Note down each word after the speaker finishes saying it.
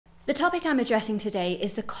The topic I'm addressing today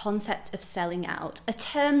is the concept of selling out, a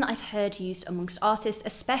term that I've heard used amongst artists,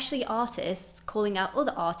 especially artists calling out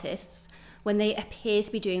other artists when they appear to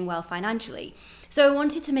be doing well financially. So I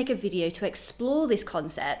wanted to make a video to explore this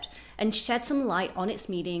concept and shed some light on its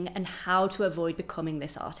meaning and how to avoid becoming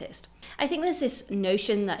this artist. I think there's this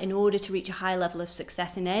notion that in order to reach a high level of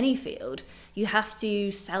success in any field, you have to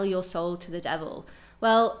sell your soul to the devil.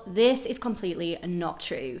 Well, this is completely not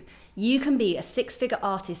true. You can be a six-figure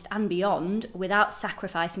artist and beyond without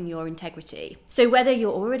sacrificing your integrity. So whether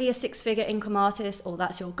you're already a six-figure income artist or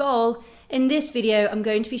that's your goal, in this video I'm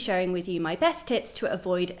going to be sharing with you my best tips to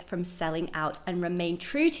avoid from selling out and remain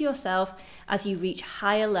true to yourself as you reach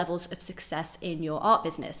higher levels of success in your art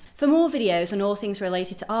business. For more videos on all things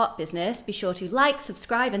related to art business, be sure to like,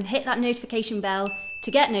 subscribe and hit that notification bell to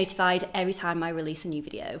get notified every time I release a new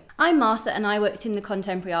video. I'm Martha and I worked in the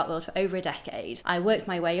contemporary art world for over a decade. I worked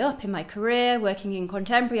my way up in my career working in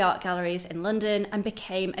contemporary art galleries in London and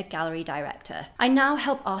became a gallery director. I now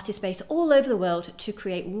help artists based all over the world to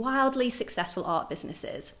create wildly successful art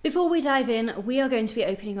businesses. Before we dive in, we are going to be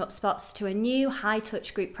opening up spots to a new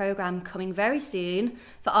high-touch group program coming very soon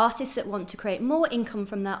for artists that want to create more income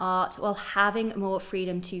from their art while having more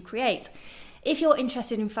freedom to create. If you're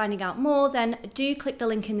interested in finding out more, then do click the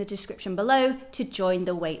link in the description below to join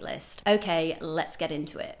the waitlist. Okay, let's get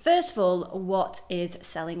into it. First of all, what is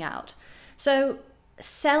selling out? So,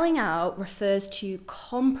 selling out refers to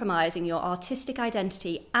compromising your artistic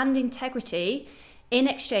identity and integrity in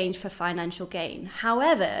exchange for financial gain.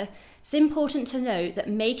 However, it's important to note that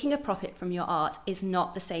making a profit from your art is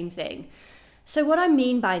not the same thing. So what I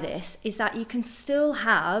mean by this is that you can still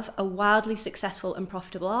have a wildly successful and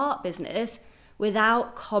profitable art business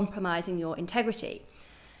without compromising your integrity.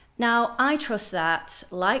 Now, I trust that,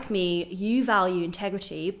 like me, you value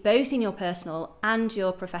integrity both in your personal and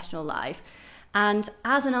your professional life. And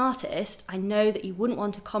as an artist, I know that you wouldn't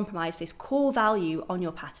want to compromise this core value on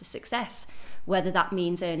your path to success, whether that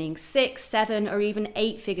means earning 6, 7, or even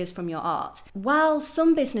 8 figures from your art. While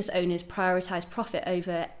some business owners prioritize profit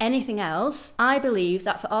over anything else, I believe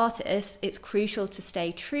that for artists, it's crucial to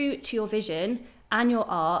stay true to your vision and your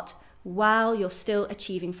art while you're still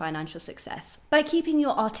achieving financial success. By keeping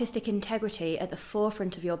your artistic integrity at the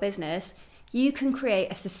forefront of your business, you can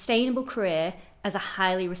create a sustainable career as a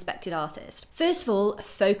highly respected artist. First of all,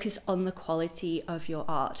 focus on the quality of your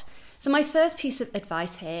art. So my first piece of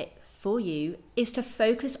advice here for you is to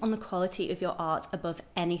focus on the quality of your art above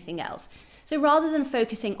anything else. So rather than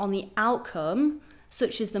focusing on the outcome,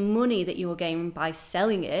 such as the money that you'll gain by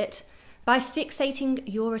selling it, by fixating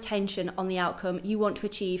your attention on the outcome you want to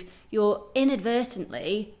achieve, you're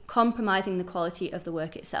inadvertently compromising the quality of the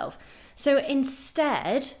work itself. So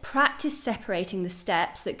instead, practice separating the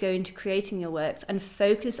steps that go into creating your works and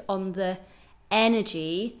focus on the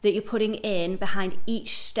energy that you're putting in behind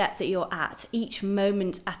each step that you're at, each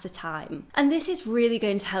moment at a time. And this is really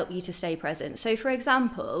going to help you to stay present. So for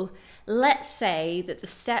example, let's say that the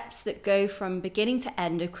steps that go from beginning to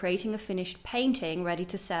end of creating a finished painting ready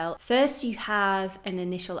to sell, first you have an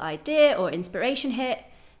initial idea or inspiration hit,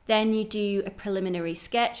 then you do a preliminary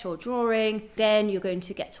sketch or drawing, then you're going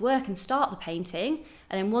to get to work and start the painting,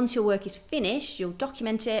 and then once your work is finished, you'll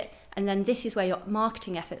document it, and then this is where your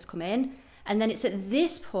marketing efforts come in. And then it's at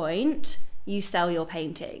this point you sell your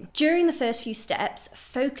painting. During the first few steps,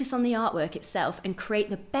 focus on the artwork itself and create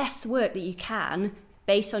the best work that you can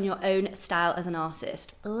based on your own style as an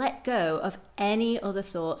artist. Let go of any other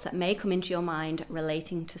thoughts that may come into your mind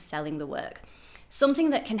relating to selling the work. Something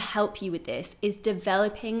that can help you with this is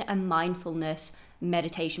developing a mindfulness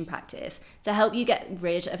meditation practice to help you get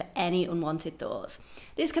rid of any unwanted thoughts.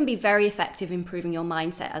 This can be very effective in improving your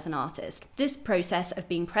mindset as an artist. This process of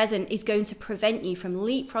being present is going to prevent you from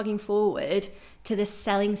leapfrogging forward to the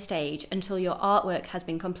selling stage until your artwork has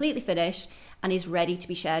been completely finished and is ready to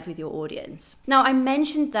be shared with your audience. Now, I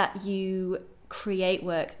mentioned that you create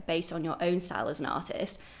work based on your own style as an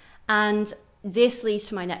artist, and this leads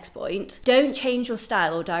to my next point. Don't change your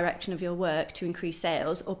style or direction of your work to increase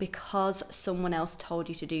sales or because someone else told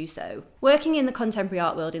you to do so. Working in the contemporary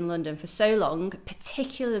art world in London for so long,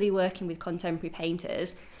 particularly working with contemporary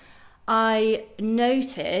painters, I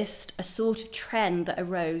noticed a sort of trend that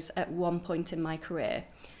arose at one point in my career.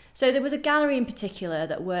 So there was a gallery in particular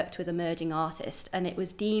that worked with emerging artists, and it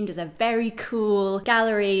was deemed as a very cool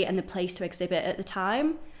gallery and the place to exhibit at the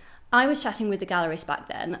time. I was chatting with the gallerist back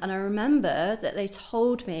then, and I remember that they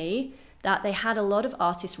told me that they had a lot of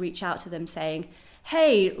artists reach out to them saying,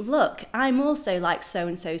 hey, look, I'm also like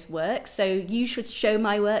so-and-so's work, so you should show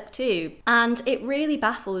my work too. And it really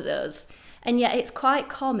baffled us. And yet it's quite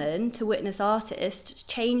common to witness artists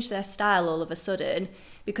change their style all of a sudden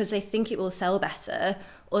because they think it will sell better,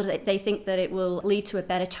 or they think that it will lead to a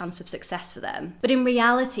better chance of success for them. But in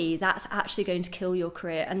reality, that's actually going to kill your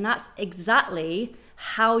career, and that's exactly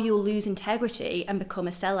how you'll lose integrity and become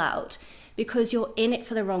a sellout, because you're in it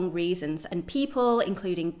for the wrong reasons, and people,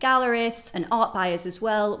 including gallerists and art buyers as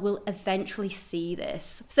well, will eventually see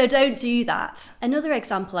this. So don't do that. Another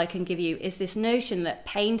example I can give you is this notion that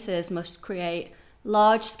painters must create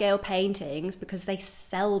large-scale paintings because they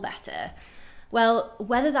sell better. Well,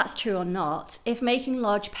 whether that's true or not, if making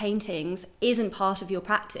large paintings isn't part of your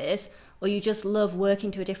practice, or you just love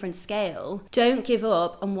working to a different scale, don't give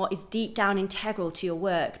up on what is deep down integral to your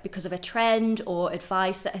work because of a trend or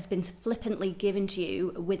advice that has been flippantly given to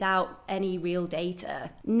you without any real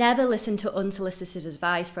data. Never listen to unsolicited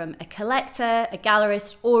advice from a collector, a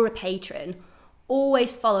gallerist, or a patron.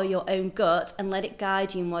 Always follow your own gut and let it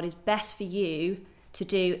guide you in what is best for you to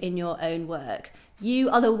do in your own work.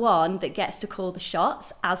 You are the one that gets to call the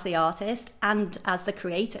shots as the artist and as the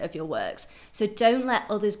creator of your works. So don't let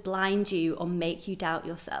others blind you or make you doubt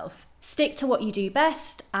yourself. Stick to what you do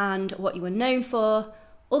best and what you are known for.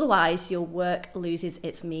 Otherwise, your work loses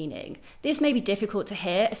its meaning. This may be difficult to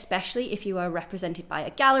hear, especially if you are represented by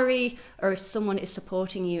a gallery or if someone is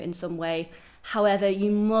supporting you in some way. However,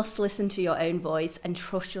 you must listen to your own voice and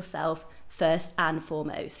trust yourself first and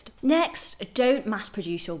foremost. Next, don't mass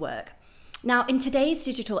produce your work. Now, in today's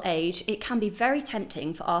digital age, it can be very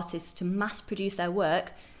tempting for artists to mass produce their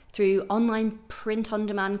work through online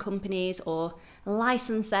print-on-demand companies or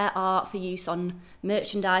license their art for use on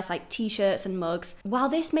merchandise like t-shirts and mugs. While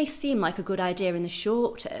this may seem like a good idea in the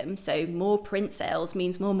short term, so more print sales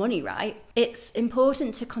means more money, right? It's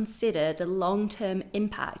important to consider the long-term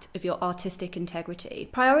impact of your artistic integrity.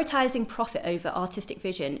 Prioritizing profit over artistic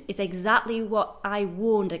vision is exactly what I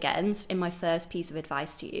warned against in my first piece of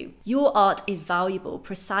advice to you. Your art is valuable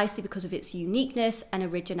precisely because of its uniqueness and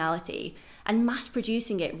originality, and mass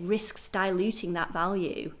producing it risks diluting that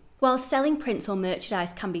value. While selling prints or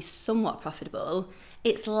merchandise can be somewhat profitable,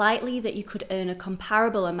 it's likely that you could earn a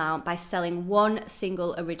comparable amount by selling one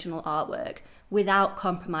single original artwork without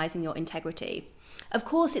compromising your integrity. Of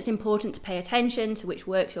course, it's important to pay attention to which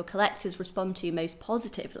works your collectors respond to most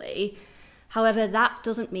positively. However, that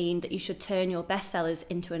doesn't mean that you should turn your bestsellers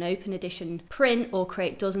into an open edition print or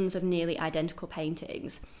create dozens of nearly identical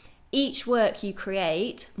paintings. Each work you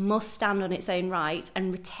create must stand on its own right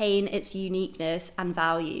and retain its uniqueness and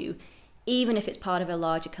value, even if it's part of a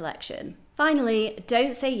larger collection. Finally,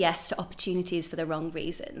 don't say yes to opportunities for the wrong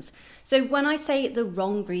reasons. So when I say the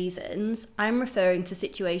wrong reasons, I'm referring to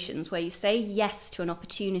situations where you say yes to an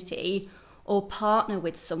opportunity or partner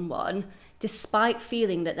with someone despite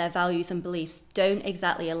feeling that their values and beliefs don't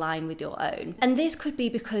exactly align with your own. And this could be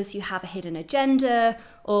because you have a hidden agenda,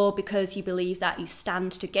 or because you believe that you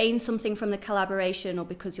stand to gain something from the collaboration, or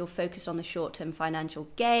because you're focused on the short-term financial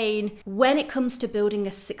gain. When it comes to building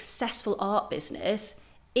a successful art business,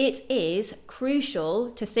 it is crucial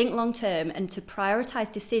to think long-term and to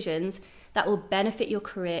prioritize decisions that will benefit your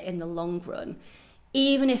career in the long run,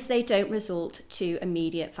 even if they don't result to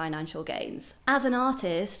immediate financial gains. As an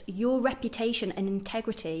artist, your reputation and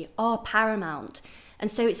integrity are paramount, and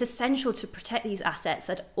so it's essential to protect these assets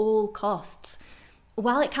at all costs.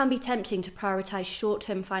 While it can be tempting to prioritize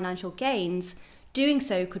short-term financial gains, doing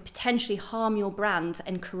so could potentially harm your brand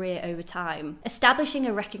and career over time. Establishing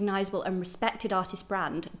a recognizable and respected artist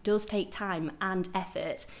brand does take time and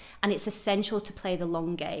effort, and it's essential to play the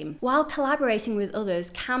long game. While collaborating with others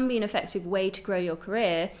can be an effective way to grow your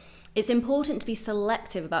career, it's important to be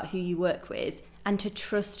selective about who you work with and to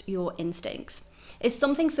trust your instincts. If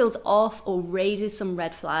something feels off or raises some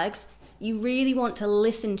red flags, you really want to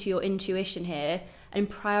listen to your intuition here and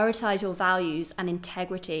prioritize your values and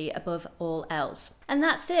integrity above all else. And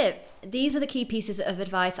that's it. These are the key pieces of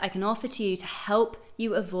advice I can offer to you to help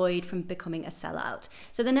you avoid from becoming a sellout.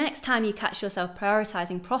 So the next time you catch yourself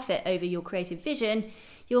prioritizing profit over your creative vision,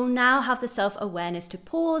 you'll now have the self-awareness to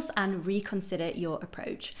pause and reconsider your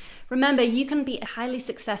approach. Remember, you can be a highly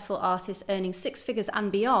successful artist earning six figures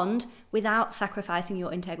and beyond without sacrificing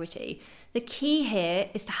your integrity. The key here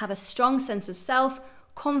is to have a strong sense of self,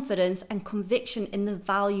 confidence and conviction in the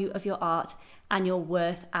value of your art and your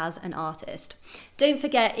worth as an artist. Don't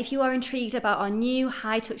forget, if you are intrigued about our new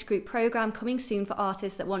High Touch Group program coming soon for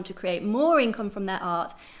artists that want to create more income from their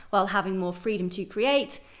art while having more freedom to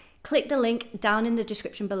create, click the link down in the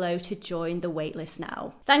description below to join the waitlist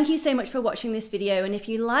now. Thank you so much for watching this video, and if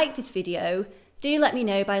you like this video, do let me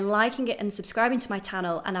know by liking it and subscribing to my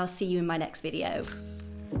channel, and I'll see you in my next video.